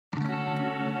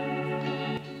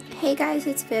Hey guys,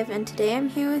 it's Viv, and today I'm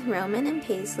here with Roman and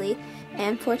Paisley,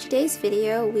 and for today's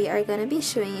video we are going to be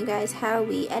showing you guys how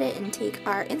we edit and take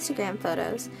our Instagram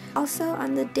photos. Also,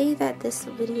 on the day that this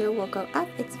video will go up,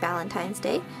 it's Valentine's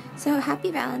Day, so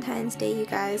happy Valentine's Day, you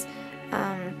guys.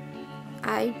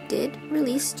 I did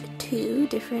release 2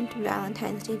 different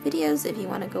Valentine's Day videos. If you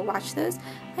want to go watch those,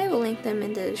 I will link them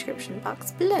in the description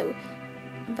box below.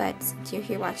 But since you're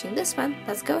here watching this one,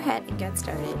 let's go ahead and get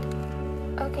started.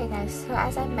 Okay guys, so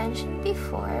as I mentioned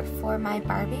before, for my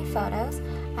Barbie photos,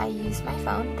 I use my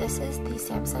phone. This is the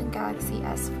Samsung Galaxy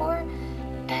S4,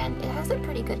 and it has a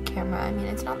pretty good camera. I mean,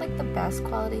 it's not like the best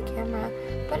quality camera,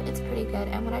 but it's pretty good.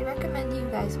 And what I recommend you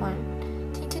guys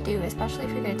wanting to do, especially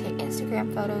if you're going to take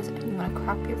Instagram photos and you want to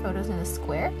crop your photos in a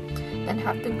square, then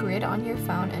have the grid on your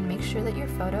phone and make sure that your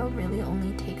photo really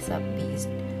only takes up these,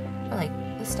 or like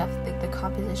the stuff, like the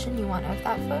composition you want of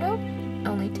that photo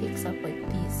only takes up like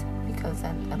these, because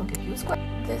then that'll give you a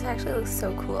square. This actually looks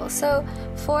so cool. So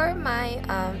for my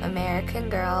American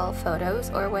Girl photos,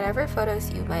 or whatever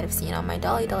photos you might have seen on my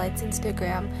Dolly Delights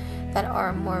Instagram that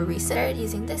are more recent, I started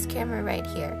using this camera right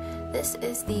here. This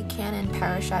is the Canon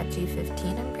Powershot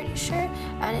G15, I'm pretty sure,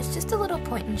 and it's just a little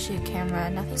point and shoot camera,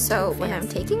 nothing too fancy. When I'm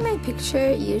taking my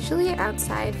picture, usually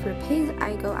outside for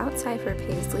I go outside for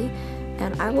Paisley,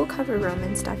 and I will cover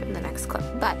Roman stuff in the next clip.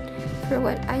 But for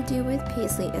what I do with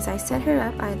Paisley is I set her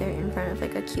up either in front of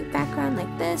like a cute background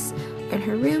like this, in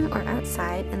her room, or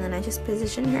outside, and then I just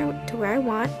position her to where I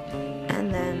want,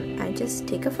 and then I just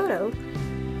take a photo.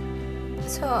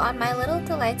 So on my Little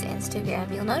Delights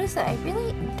Instagram, you'll notice that I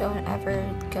really don't ever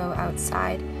go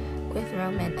outside with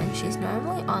Roman, and she's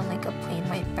normally on like a plain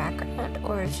white background,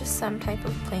 or just some type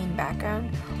of plain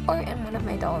background, or in one of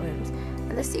my doll rooms.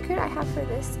 And the secret I have for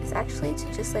this is actually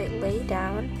to just like lay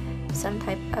down some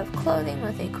type of clothing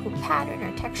with a cool pattern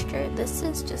or texture. This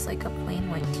is just like a plain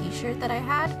white t-shirt that I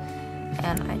had,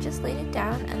 and I just laid it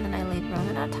down, and then I laid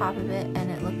Roman on top of it, and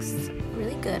it looks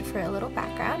really good for a little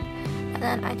background. And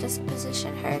then I just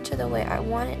position her to the way I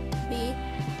want it to be,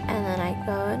 and then I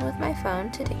go in with my phone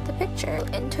to take the picture.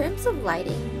 In terms of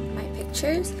lighting my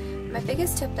pictures, my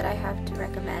biggest tip that I have to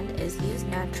recommend is use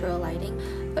natural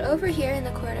lighting. But over here in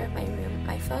the corner of my room,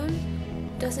 my phone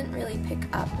doesn't really pick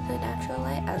up the natural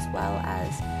light as well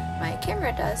as my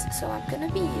camera does, so I'm going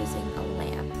to be using a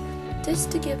lamp just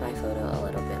to give my photo a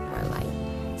little bit more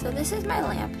light. So this is my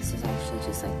lamp. This is actually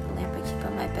just like the lamp I keep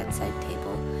on my bedside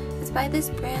table. It's by this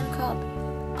brand called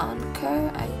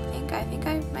Mohr, I think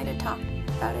I might have talked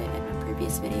about it in a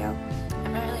previous video.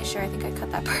 I'm not really sure, I think I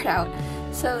cut that part out.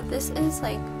 So this is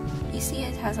like, you see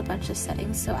it has a bunch of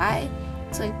settings, so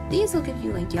like these will give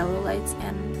you like yellow lights,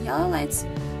 and yellow lights,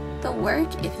 they'll work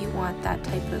if you want that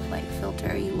type of like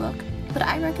filter-y look, but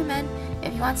I recommend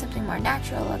if you want something more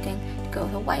natural looking to go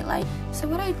with a white light. So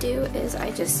what I do is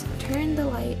I just turn the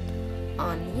light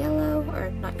on yellow,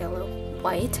 or not yellow,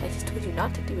 white. I just told you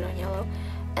not to do it on yellow.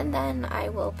 And then I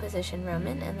will position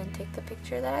Roman and then take the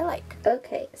picture that I like.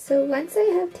 Okay, so once I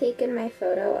have taken my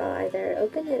photo, I'll either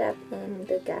open it up in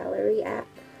the gallery app,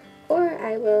 or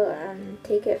I will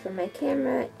take it from my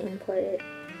camera, import it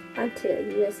onto a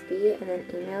USB, and then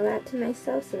email that to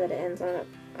myself so that it ends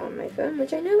on my phone,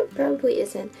 which I know probably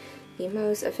isn't the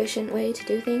most efficient way to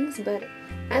do things, but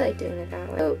I like doing it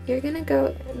that way. So you're gonna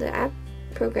go, the app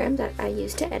program that I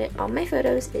use to edit all my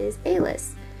photos is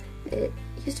A-List. It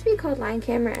used to be called Line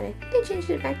Camera, and I think they changed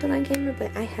it back to Line Camera,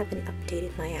 but I haven't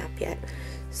updated my app yet,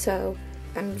 so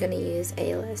I'm gonna use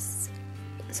A-List.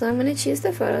 So I'm gonna choose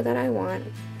the photo that I want.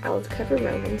 I'll cover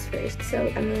Roman's first,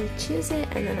 so I'm gonna choose it,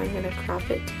 and then I'm gonna crop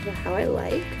it to how I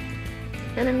like,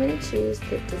 and I'm gonna choose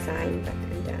the design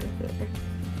button down here.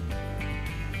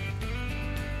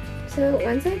 So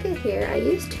once I get here, I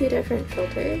use 2 different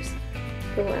filters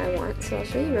for what I want, so I'll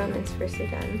show you Roman's first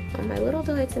again. On my Little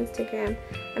Delights Instagram,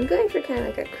 I'm going for kind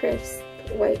of like a crisp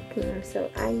white theme, so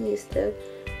I use the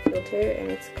filter, and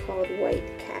it's called White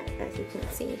Cat, as you can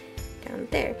see down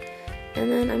there. And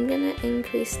then I'm going to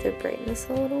increase the brightness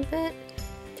a little bit,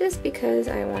 just because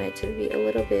I want it to be a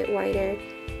little bit whiter,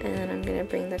 and then I'm going to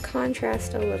bring the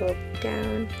contrast a little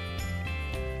down,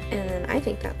 and then I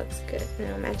think that looks good, and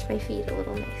it'll match my feet a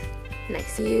little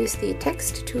nice. Use the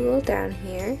text tool down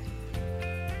here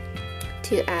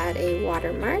to add a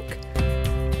watermark.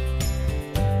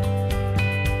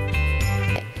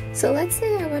 Okay, so let's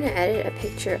say I want to edit a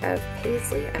picture of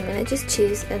Paisley. I'm going to just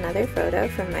choose another photo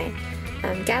from my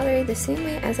gallery the same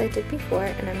way as I did before,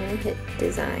 and I'm going to hit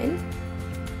design.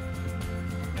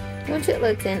 Once it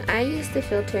loads in, I use the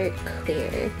filter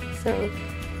clear, so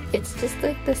it's just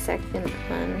like the second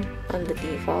one on the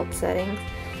default settings,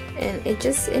 and it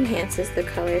just enhances the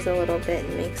colors a little bit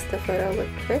and makes the photo look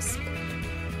crisp.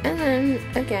 And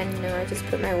then again, you know, I just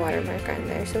put my watermark on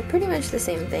there, so pretty much the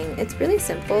same thing. It's really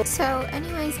simple. So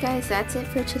anyways guys, that's it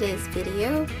for today's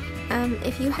video.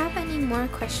 If you have any more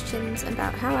questions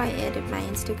about how I edit my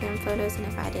Instagram photos and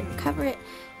if I didn't cover it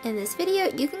in this video,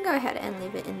 you can go ahead and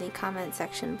leave it in the comment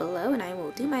section below and I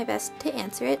will do my best to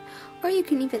answer it, or you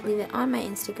can even leave it on my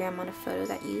Instagram on a photo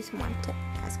that you want to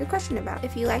ask a question about.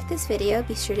 If you like this video,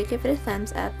 be sure to give it a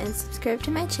thumbs up and subscribe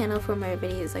to my channel for more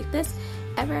videos like this,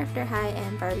 Ever After High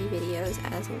and Barbie videos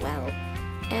as well.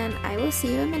 And I will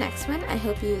see you in the next one. I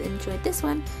hope you enjoyed this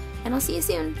one, and I'll see you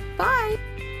soon. Bye!